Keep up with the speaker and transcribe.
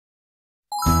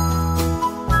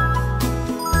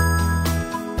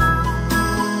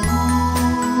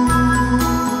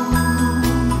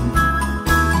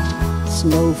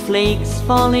snowflakes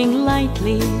falling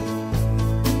lightly,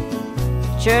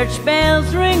 church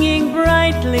bells ringing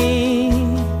brightly.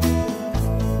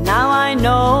 Now I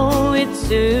know it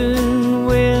soon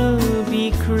will be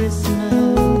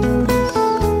Christmas.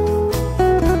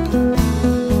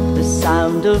 The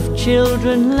sound of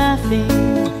children laughing,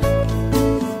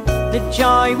 the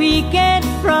joy we get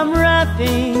from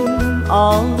wrapping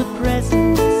all the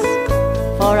presents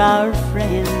for our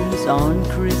friends on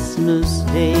Christmas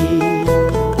Day.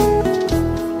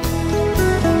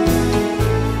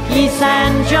 Peace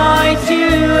and joy to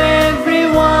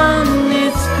everyone,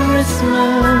 it's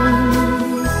Christmas.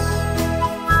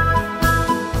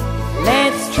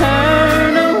 Let's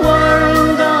turn a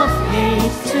world of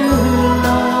hate to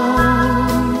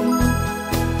love.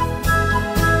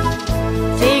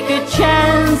 Take a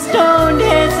chance, don't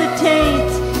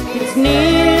hesitate, it's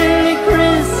nearly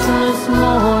Christmas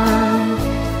morn,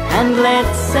 and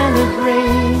let's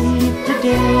celebrate the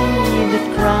day that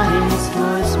Christ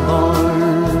was born.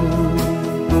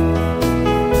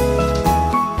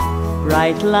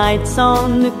 Bright lights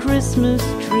on the Christmas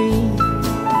tree,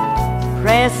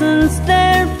 presents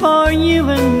there for you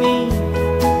and me,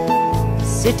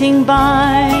 sitting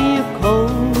by a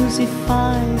cozy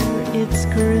fire, it's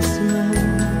Christmas.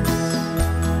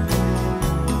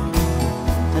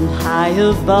 And high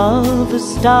above a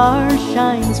star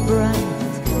shines bright,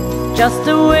 just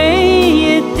the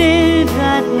way it did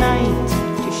that night,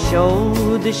 to show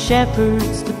the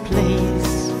shepherds the place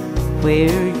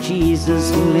where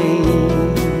Jesus lay.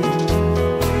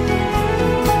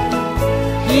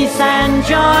 Peace and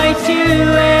joy to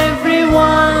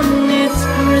everyone, it's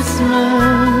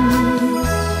Christmas.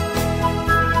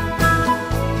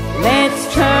 Let's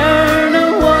turn a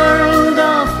world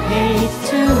of hate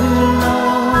to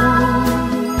love.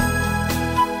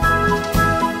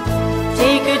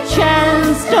 Take a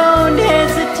chance, don't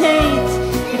hesitate,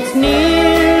 it's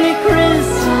nearly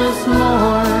Christmas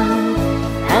morn,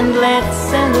 and let's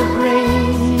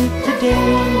celebrate the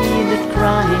day that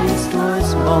Christ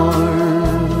was born.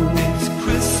 It's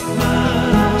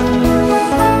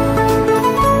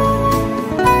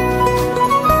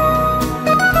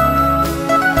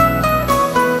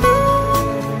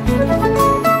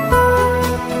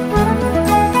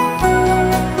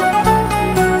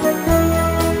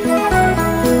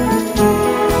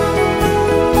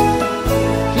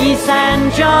Peace and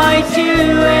joy to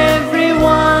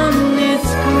everyone,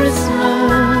 it's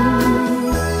Christmas.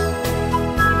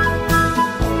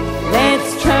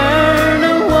 Let's turn a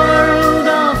world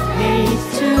of hate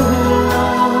to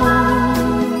love.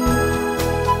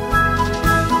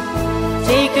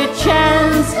 Take a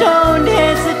chance, don't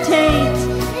hesitate,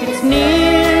 it's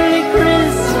nearly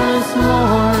Christmas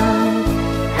morn,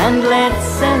 and let's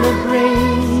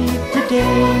celebrate the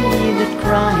day that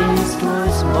Christ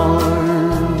was born.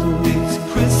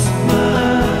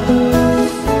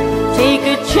 Take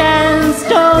a chance,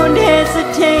 don't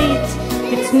hesitate,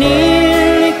 it's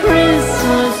nearly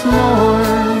Christmas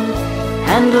morn,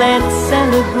 and let's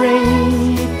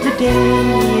celebrate the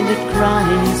day that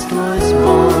Christ was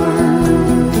born.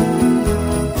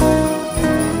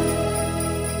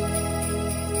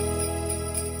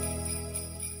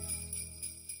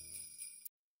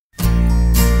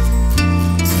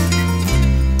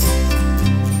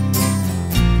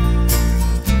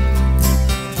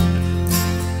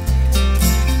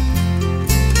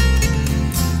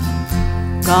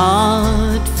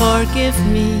 God, forgive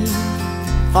me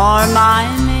for my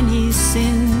many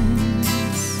sins.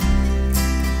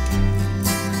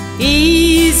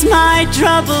 Ease my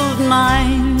troubled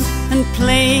mind and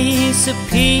place a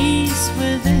peace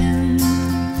within.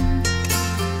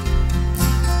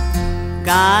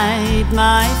 Guide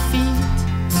my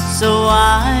feet so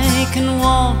I can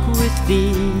walk with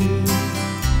thee.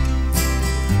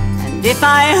 And if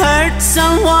I hurt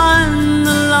someone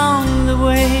along the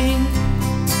way,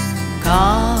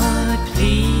 God,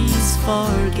 please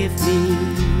forgive me.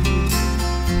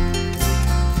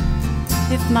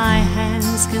 If my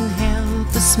hands can help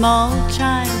a small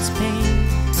child's pain,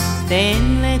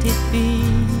 then let it be.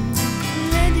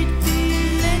 Let it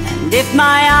be. And if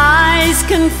my eyes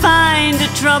can find a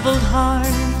troubled heart,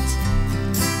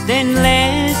 then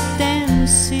let them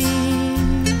see.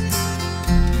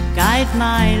 Guide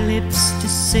my lips to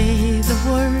say the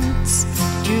words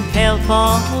to help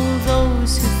all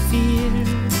those who fear.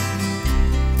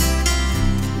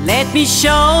 Let me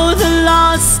show the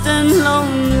lost and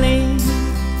lonely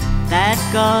that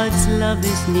God's love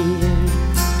is near.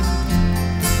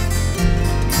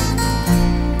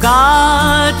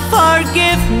 God,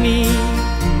 forgive me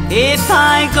if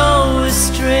I go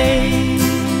astray.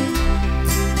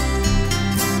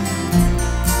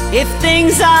 if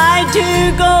things I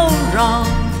do go wrong,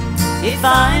 if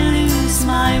I lose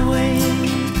my way.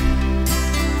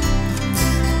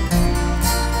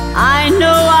 I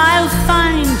know I'll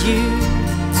find you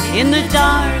in the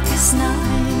darkest night.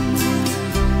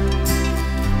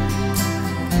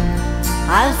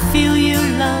 I'll feel your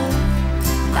love,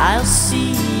 and I'll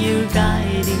see your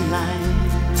guiding light.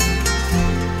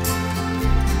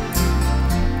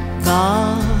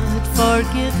 God,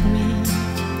 forgive me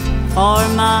for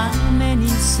my many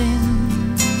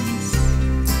sins.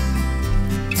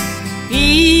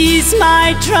 Ease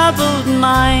my troubled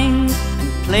mind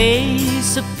and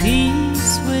place a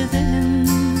peace within.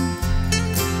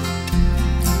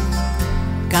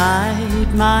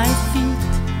 Guide my feet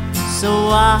so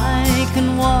I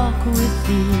can walk with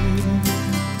thee.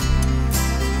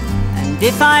 And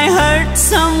if I hurt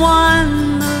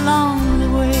someone along the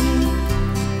way,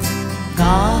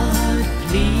 God,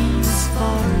 please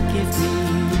forgive me.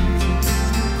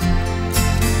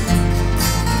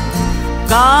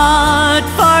 God,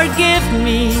 forgive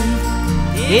me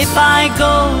if I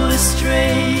go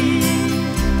astray.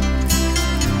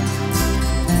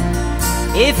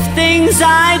 If things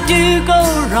I do go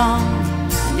wrong,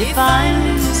 and if I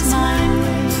lose my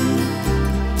way,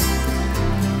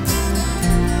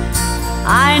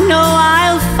 I know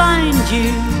I'll find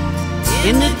you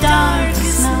in the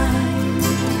darkest night.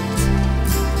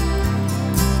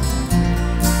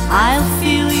 I'll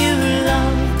feel your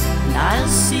love, and I'll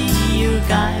see your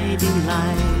guiding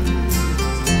light.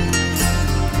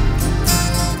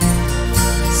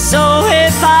 So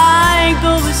if I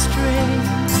go astray,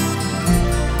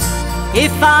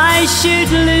 if I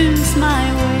should lose my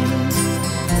way,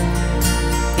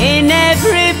 in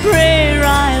every prayer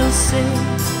I'll say,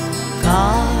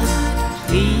 God,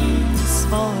 please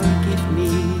forgive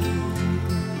me.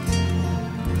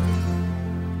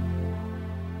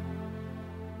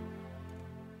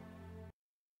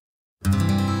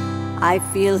 I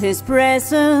feel His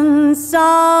presence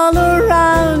all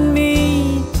around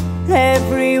me,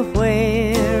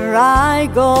 everywhere I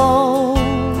go.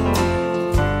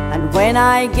 And when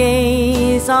I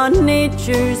gaze on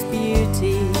nature's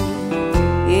beauty,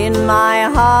 in my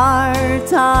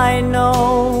heart I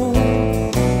know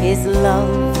His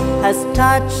love has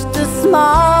touched the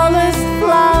smallest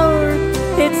flower.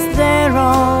 It's there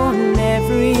on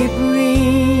every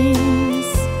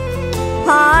breeze.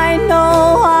 I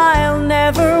know I'll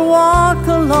never walk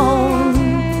alone.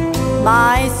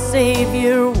 My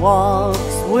Savior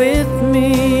walks with me.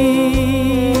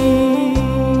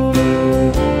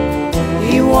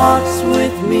 He walks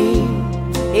with me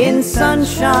in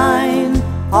sunshine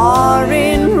or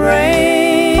in rain.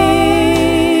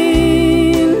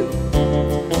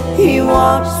 He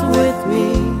walks with me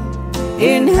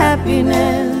in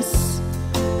happiness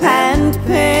and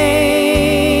pain.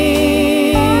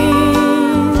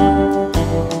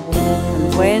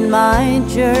 And when my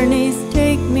journeys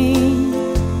take me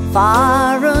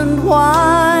far and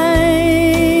wide,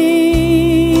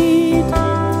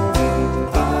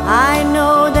 I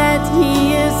know that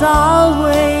He is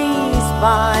always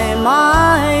by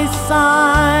my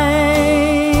side.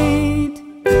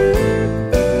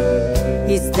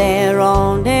 He's there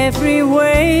on every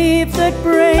wave that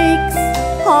breaks,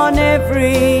 on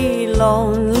every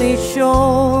lonely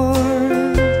shore.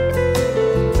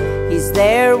 He's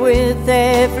there with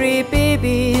every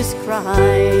baby's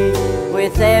cry,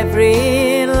 with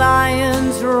every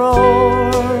lion's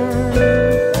roar.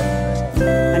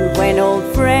 And when old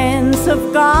friends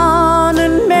have gone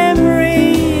and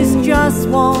memories just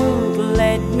won't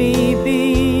let me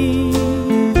be,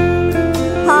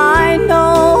 I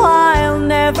know I'll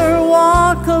never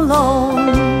walk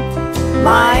alone.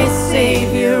 My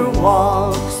Savior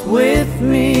walks with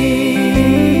me.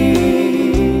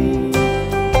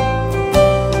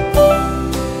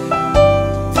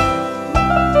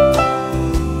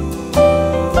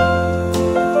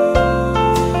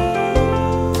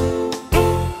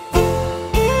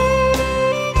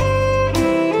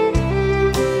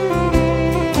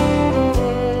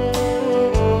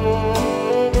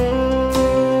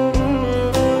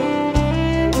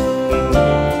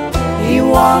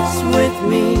 Walks with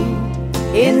me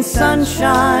in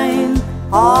sunshine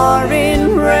or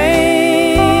in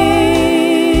rain.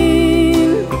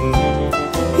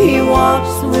 He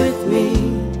walks with me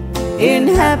in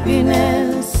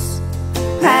happiness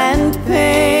and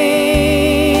pain.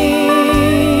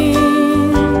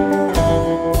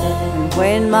 And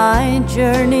when my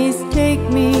journeys take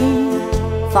me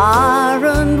far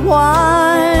and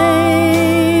wide,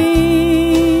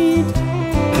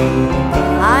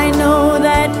 I know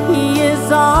that He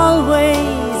is always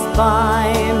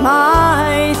by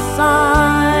my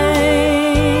side.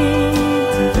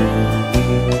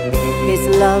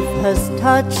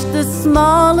 touch the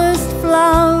smallest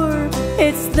flower,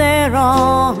 it's there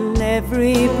on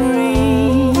every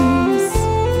breeze.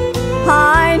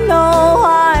 I know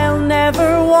I'll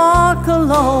never walk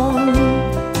alone,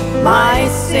 my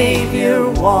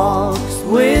Savior walks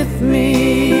with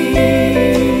me.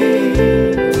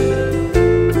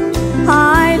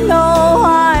 I know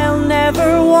I'll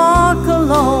never walk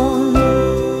alone,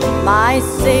 my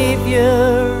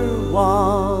Savior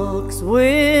walks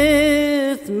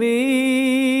with me.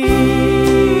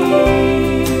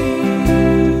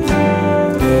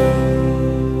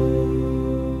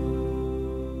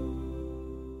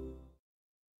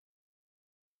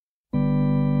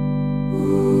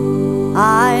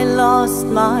 I lost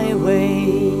my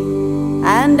way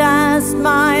and asked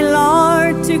my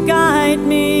Lord to guide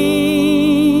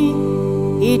me.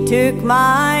 He took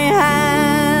my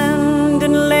hand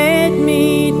and led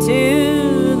me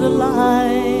to the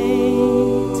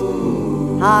light.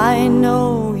 I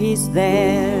know He's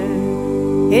there,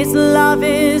 His love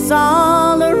is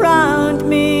all around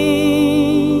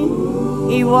me.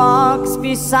 He walks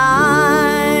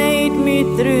beside me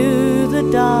through the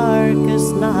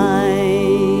darkest night.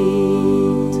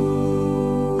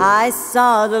 I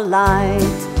saw the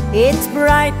light, its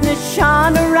brightness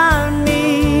shone around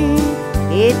me.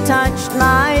 It touched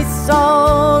my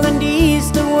soul and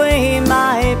eased away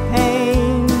my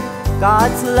pain.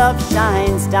 God's love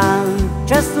shines down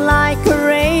just like a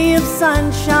ray of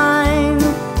sunshine.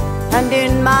 And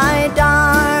in my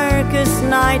darkest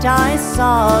night I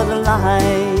saw the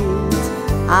light.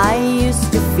 I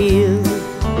used to feel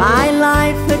my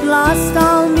life had lost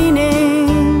all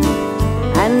meaning,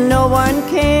 and no one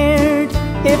cared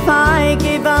if I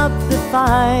gave up the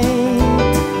fight.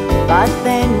 But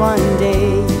then one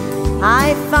day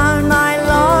I found my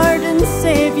Lord and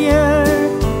Savior.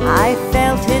 I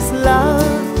felt His love,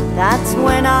 that's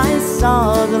when I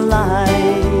saw the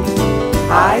light.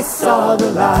 I saw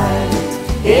the light,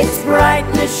 its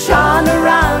brightness shone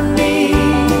around me.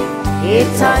 It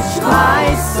touched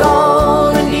my soul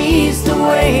and eased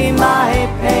away my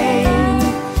pain.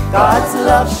 God's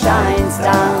love shines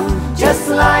down just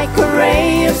like a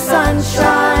ray of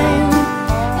sunshine.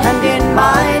 And in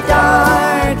my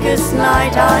darkest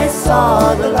night I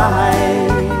saw the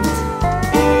light.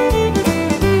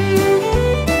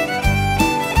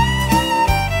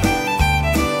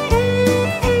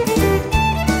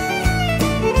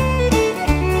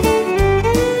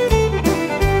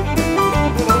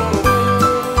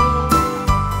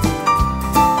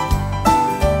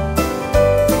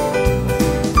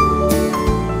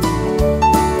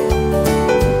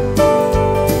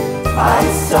 I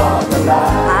saw the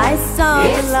light.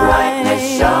 It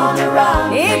shone around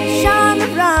me. It shone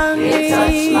around me.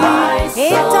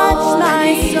 It touched my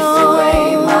soul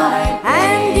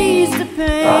and eased the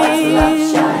pain.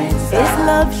 His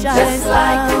love shines just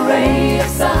like a ray of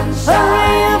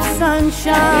sunshine.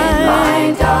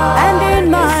 And in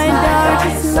my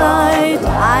darkest night, I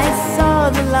saw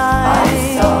the light. I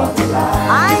saw the light.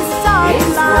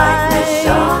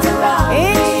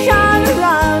 It shone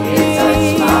around me.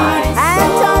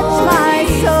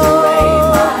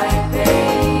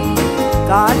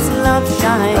 God's love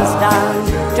shines down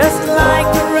just like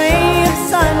a ray of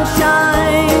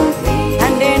sunshine.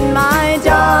 And in my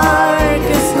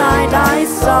darkest night I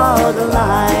saw the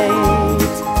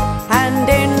light. And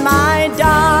in my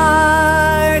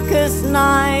darkest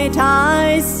night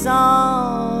I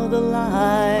saw the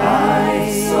light. I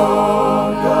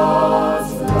saw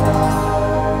God's light.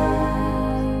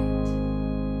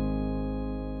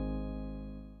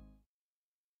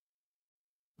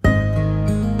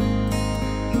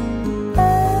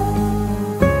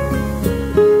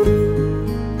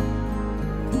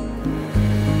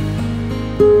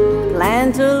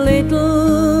 Plant a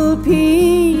little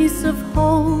piece of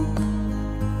hope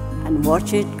and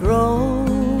watch it grow.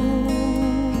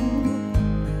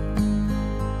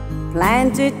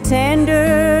 Plant it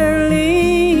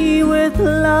tenderly with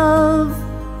love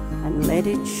and let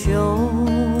it show.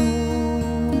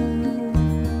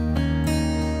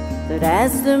 That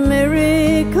as the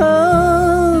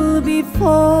miracle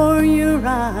before your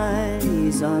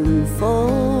eyes unfolds,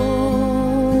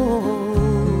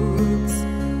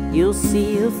 you'll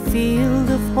see a field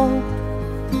of hope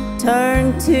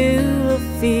turn to a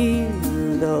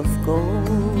field of gold.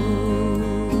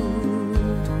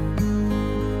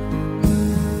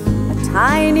 A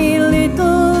tiny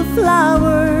little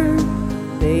flower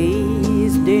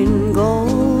bathed in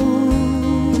gold,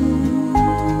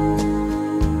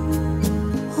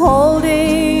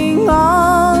 holding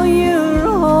all your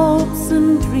hopes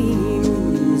and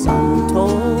dreams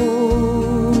untold.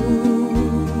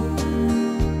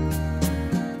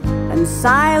 And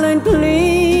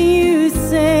Silently you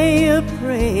say a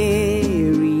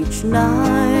prayer each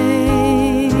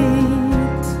night,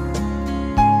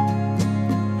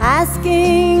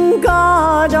 asking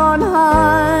God on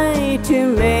high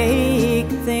to make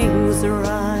things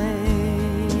right.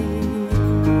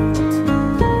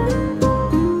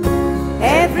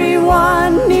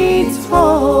 Everyone needs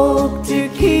hope to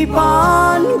keep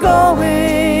on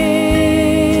going,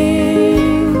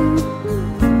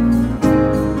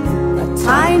 a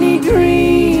tiny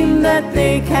dream that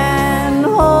they can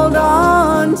hold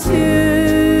on to.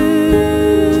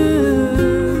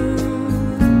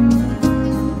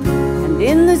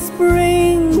 In the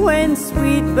spring when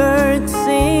sweet birds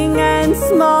sing and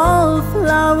small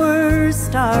flowers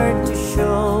start to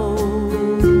show,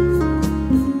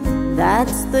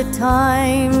 that's the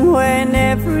time when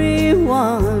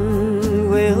everyone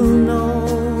will know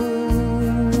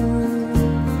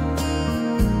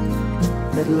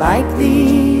that like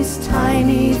these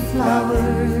tiny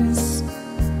flowers,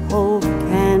 hope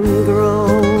can grow.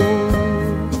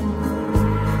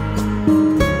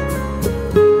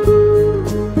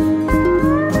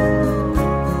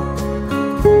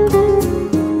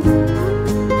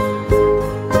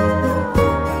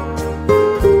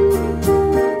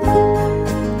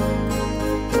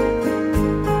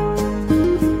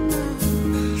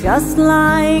 Just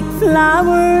like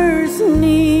flowers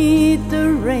need the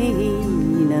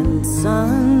rain and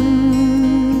sun,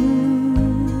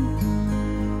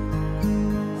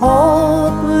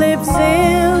 hope lives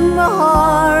in the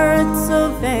hearts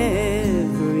of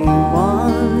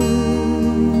everyone.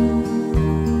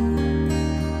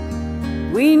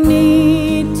 We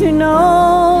need to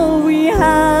know we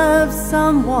have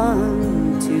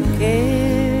someone to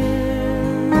care.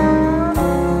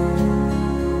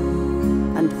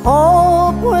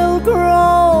 Hope will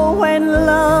grow when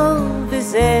love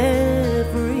is everywhere.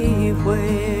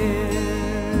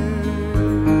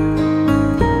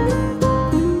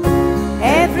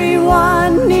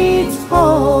 Everyone needs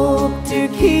hope to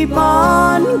keep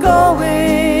on going,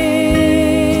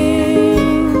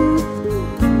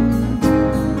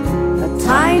 a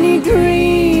tiny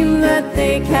dream that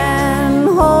they can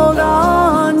hold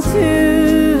on to.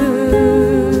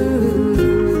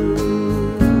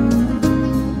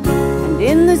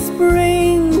 In the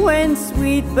spring when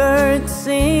sweet birds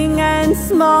sing and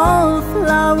small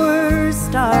flowers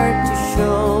start to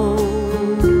show,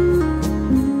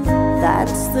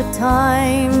 that's the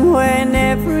time when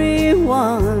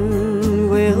everyone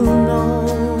will know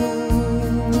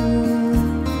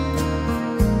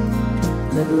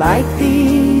that like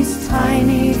these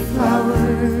tiny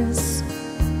flowers,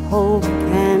 hope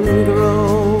can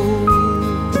grow.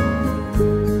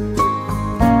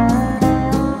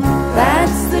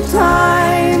 That's the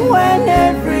time when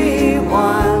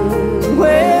everyone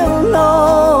will know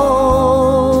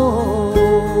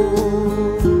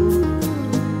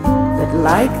that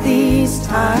like these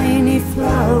tiny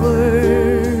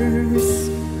flowers,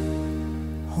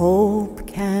 hope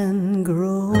can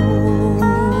grow.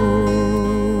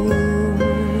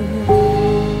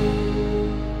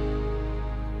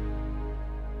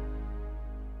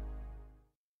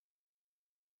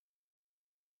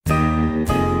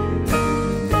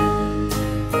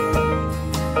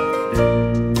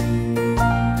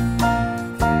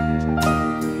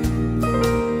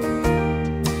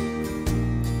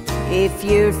 If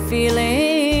you're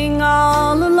feeling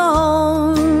all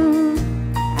alone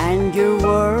and your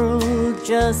world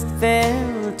just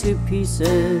fell to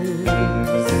pieces,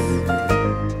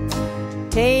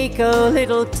 take a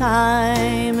little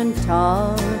time and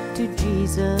talk to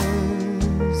Jesus.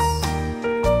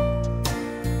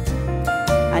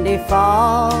 And if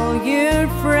all your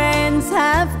friends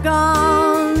have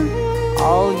gone,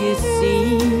 all you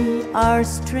see are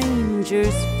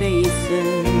strangers'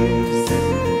 faces,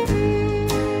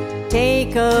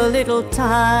 take a little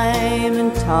time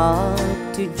and talk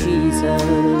to Jesus.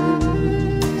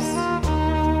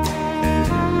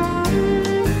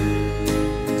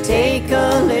 Take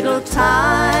a little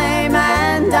time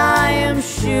and I am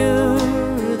sure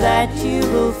that you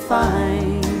will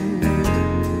find,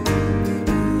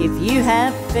 if you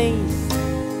have faith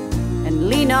and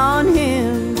lean on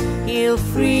Him, He'll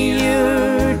free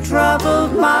your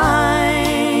troubled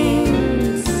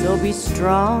mind. So be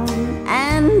strong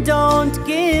and don't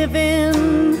give in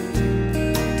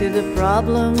to the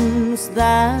problems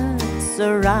that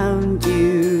surround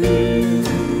you.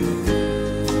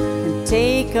 And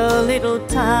take a little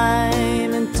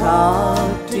time and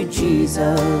talk to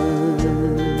Jesus.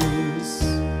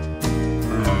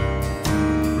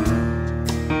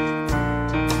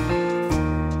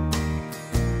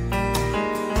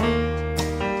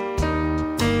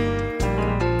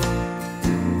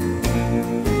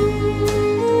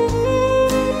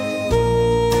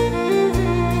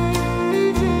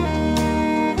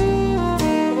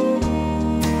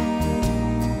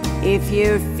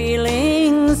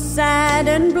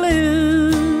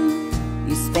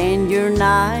 spend your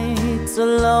nights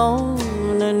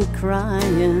alone and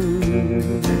crying,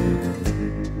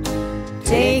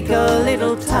 take a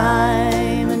little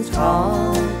time and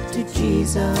talk to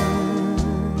Jesus.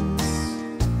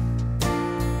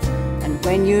 And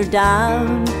when you're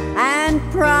down and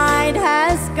pride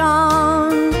has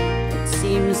gone, it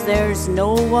seems there's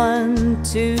no one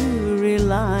to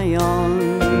rely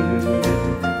on.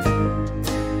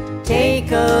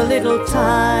 Take a little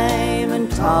time and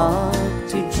talk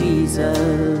to Jesus.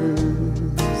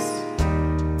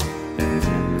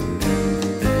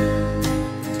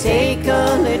 Take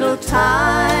a little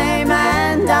time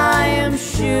and I am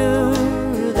sure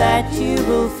that you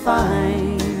will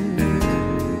find,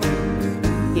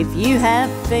 if you have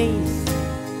faith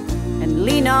and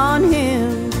lean on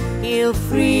Him, He'll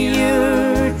free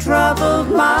your troubled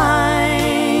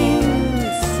mind.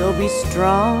 So be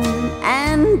strong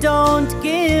and don't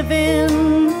give in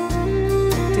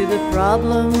to the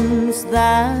problems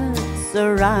that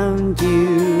surround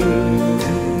you.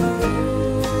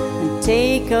 And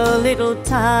take a little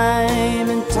time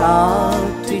and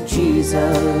talk to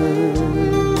Jesus.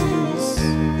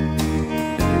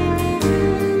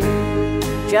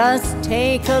 Just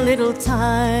take a little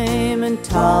time and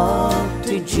talk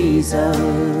to Jesus.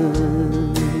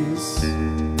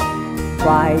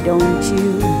 Why don't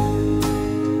you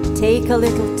take a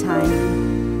little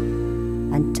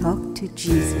time and talk to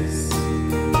Jesus?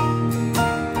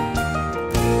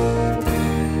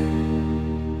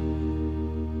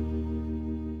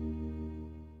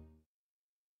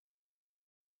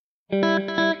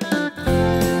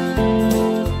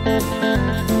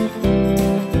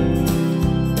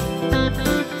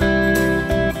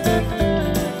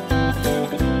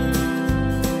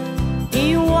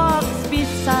 He walks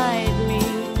beside me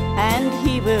and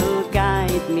He will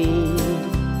guide me.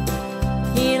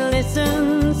 He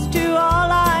listens to all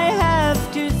I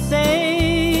have to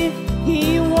say.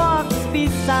 He walks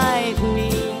beside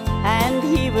me and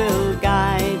He will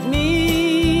guide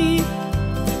me.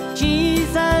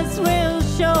 Jesus will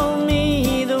show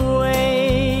me the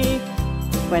way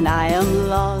when I am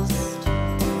lost.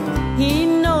 He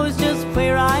knows just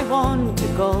where I want to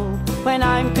go. When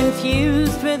I'm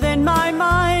confused within my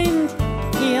mind,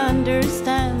 He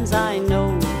understands, I know.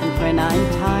 And when I'm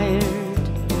tired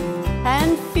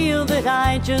and feel that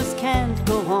I just can't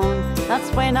go on, that's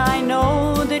when I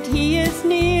know that He is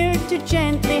near to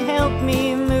gently help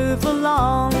me move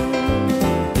along.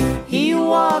 He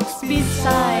walks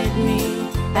beside me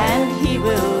and He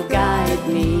will guide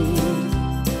me.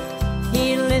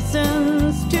 He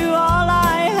listens to all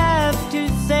I have to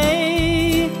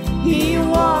say. He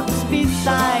walks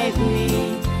beside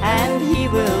me and He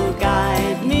will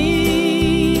guide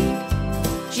me.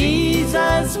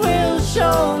 Jesus will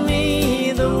show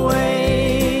me the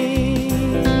way.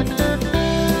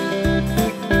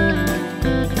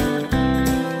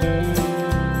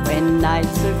 When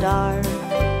nights are dark,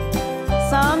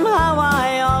 somehow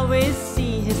I always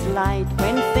see His light.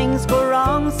 When things go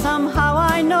wrong, somehow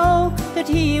I know that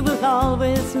He will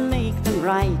always make them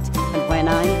right. And when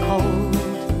I'm cold,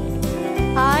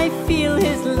 I feel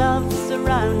His love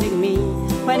surrounding me.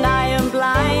 When I am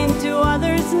blind to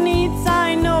others' needs,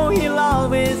 I know He'll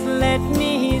always let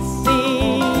me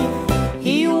see.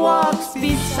 He walks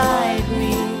beside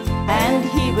me and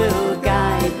He will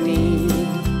guide me.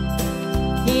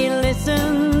 He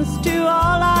listens to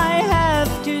all I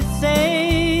have to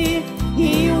say.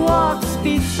 He walks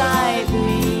beside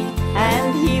me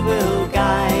and He will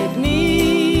guide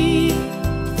me.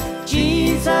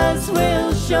 Jesus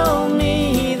will show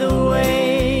me the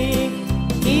way.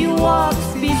 He walks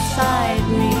beside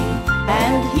me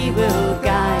and He will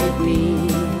guide me.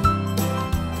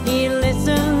 He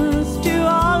listens to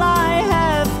all I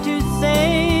have to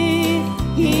say.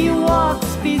 He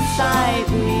walks beside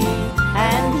me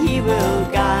and He will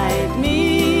guide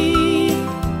me.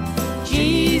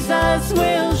 Jesus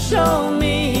will show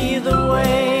me the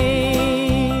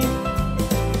way.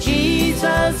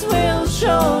 Jesus will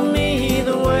show me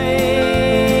the way.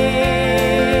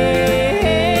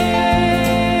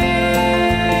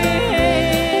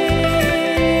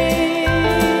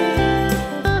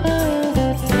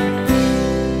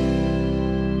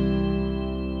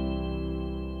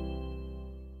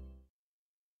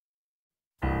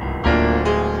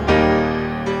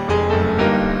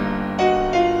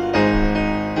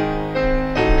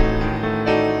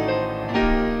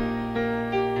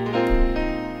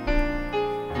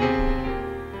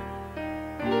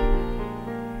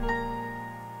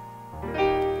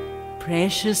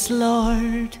 Precious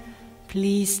Lord,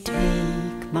 please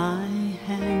take my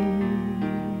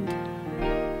hand.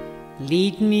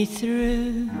 Lead me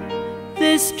through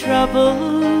this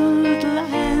troubled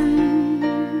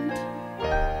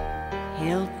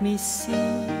Let me see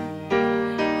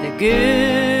the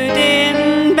good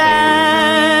in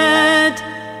bad.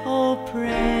 Oh,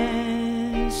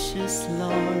 precious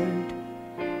Lord,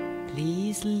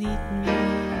 please lead me.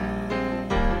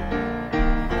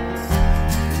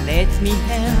 Let me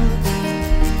help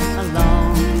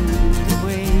along the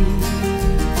way.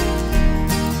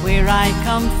 Where I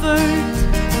comfort,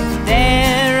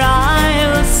 there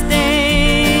I'll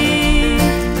stay.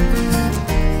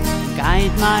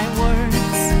 Guide my words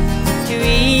to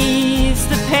ease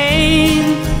the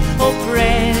pain. Oh,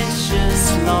 precious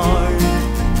Lord,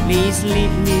 please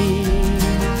lead me.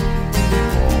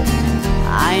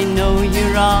 I know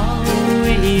you're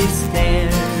always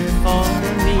there for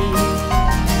me.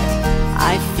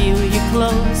 I feel you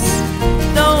close,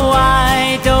 though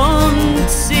I don't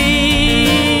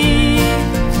see.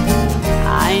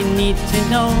 I need to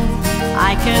know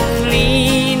I can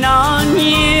lean on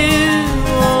you.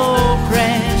 Oh,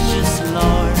 precious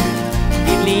Lord,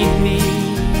 believe me.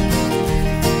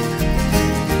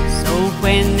 So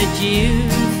when the dew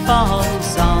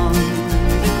falls on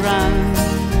the ground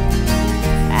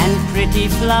and pretty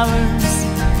flowers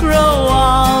grow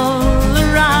all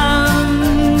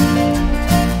around,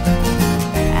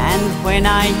 and when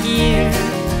I hear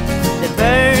the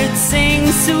birds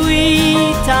sing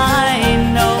sweet, I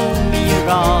know you're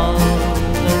all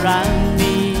around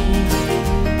me.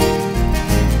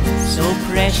 So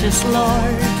precious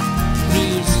Lord,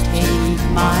 please take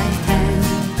my hand.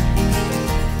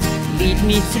 Lead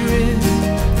me through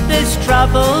this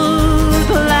troubled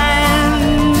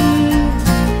land.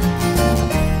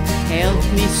 Help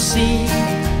me see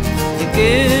the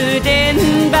good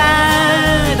and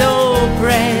bad. Oh,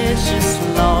 precious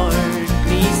Lord,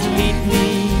 please lead me.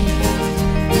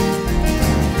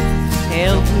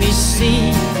 Help me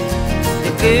see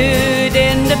the good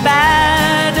and the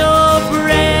bad. Oh,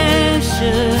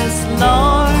 precious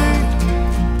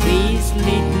Lord, please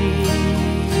lead me.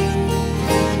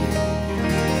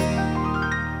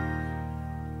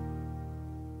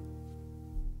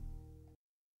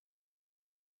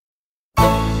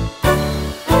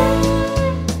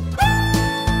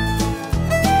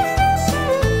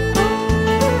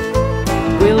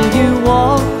 Will you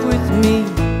walk with me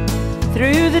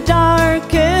through the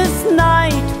darkest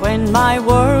night when my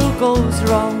world goes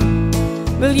wrong?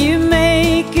 Will you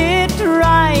make it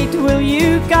right? Will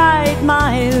you guide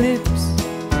my lips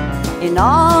in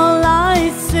all I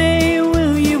say?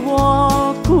 Will you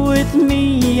walk with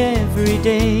me every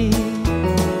day?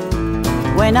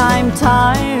 When I'm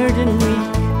tired and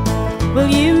weak, will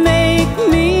you make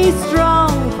me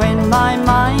strong? When my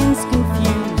mind's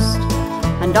confused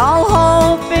and all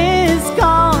hope is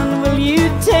gone, will you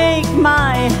take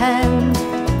my hand?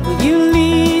 Will you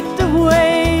lead the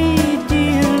way,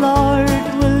 dear Lord?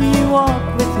 Will you walk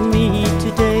with me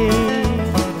today?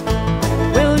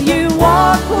 Will you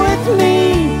walk with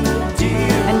me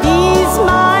and ease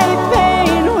my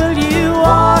pain? Will you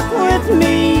walk with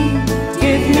me?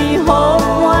 Give me hope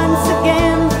once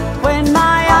again when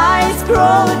my eyes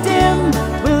grow dim.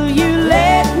 Will you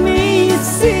let me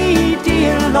see,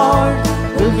 dear Lord?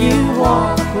 Will you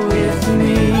walk with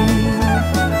me?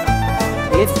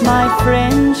 If my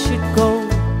friend should go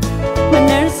when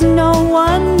there's no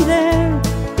one there,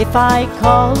 if I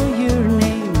call your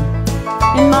name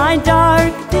in my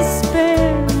dark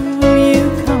despair, will you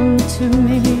come to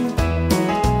me?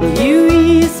 Will you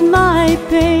ease my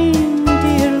pain,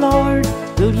 dear Lord?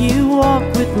 Will you walk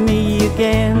with me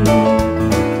again?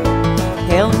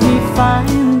 Help me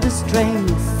find the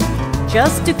strength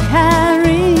just to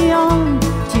carry on.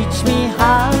 Teach me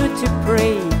how to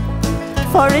pray,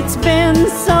 for it's been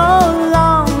so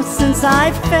long since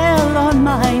I fell on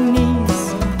my knees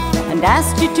and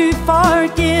asked you to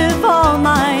forgive all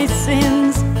my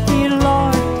sins. Dear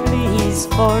Lord, please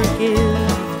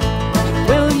forgive.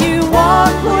 Will you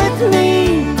walk with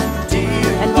me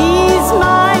and ease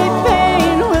my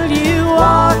pain? Will you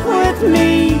walk with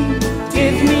me?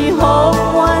 Give me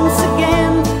hope once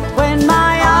again when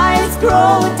my eyes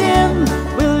grow dim.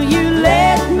 Will you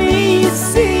let me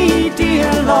see,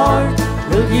 dear Lord?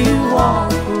 Will you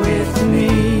walk with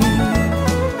me?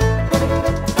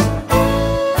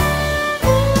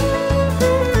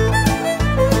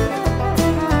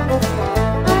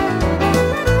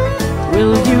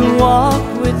 Will you walk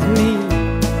with me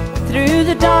through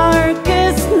the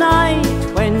darkest night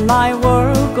when my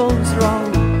world goes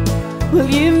wrong? Will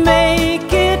you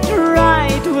make it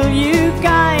right? Will you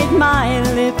guide my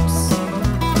lips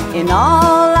in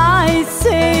all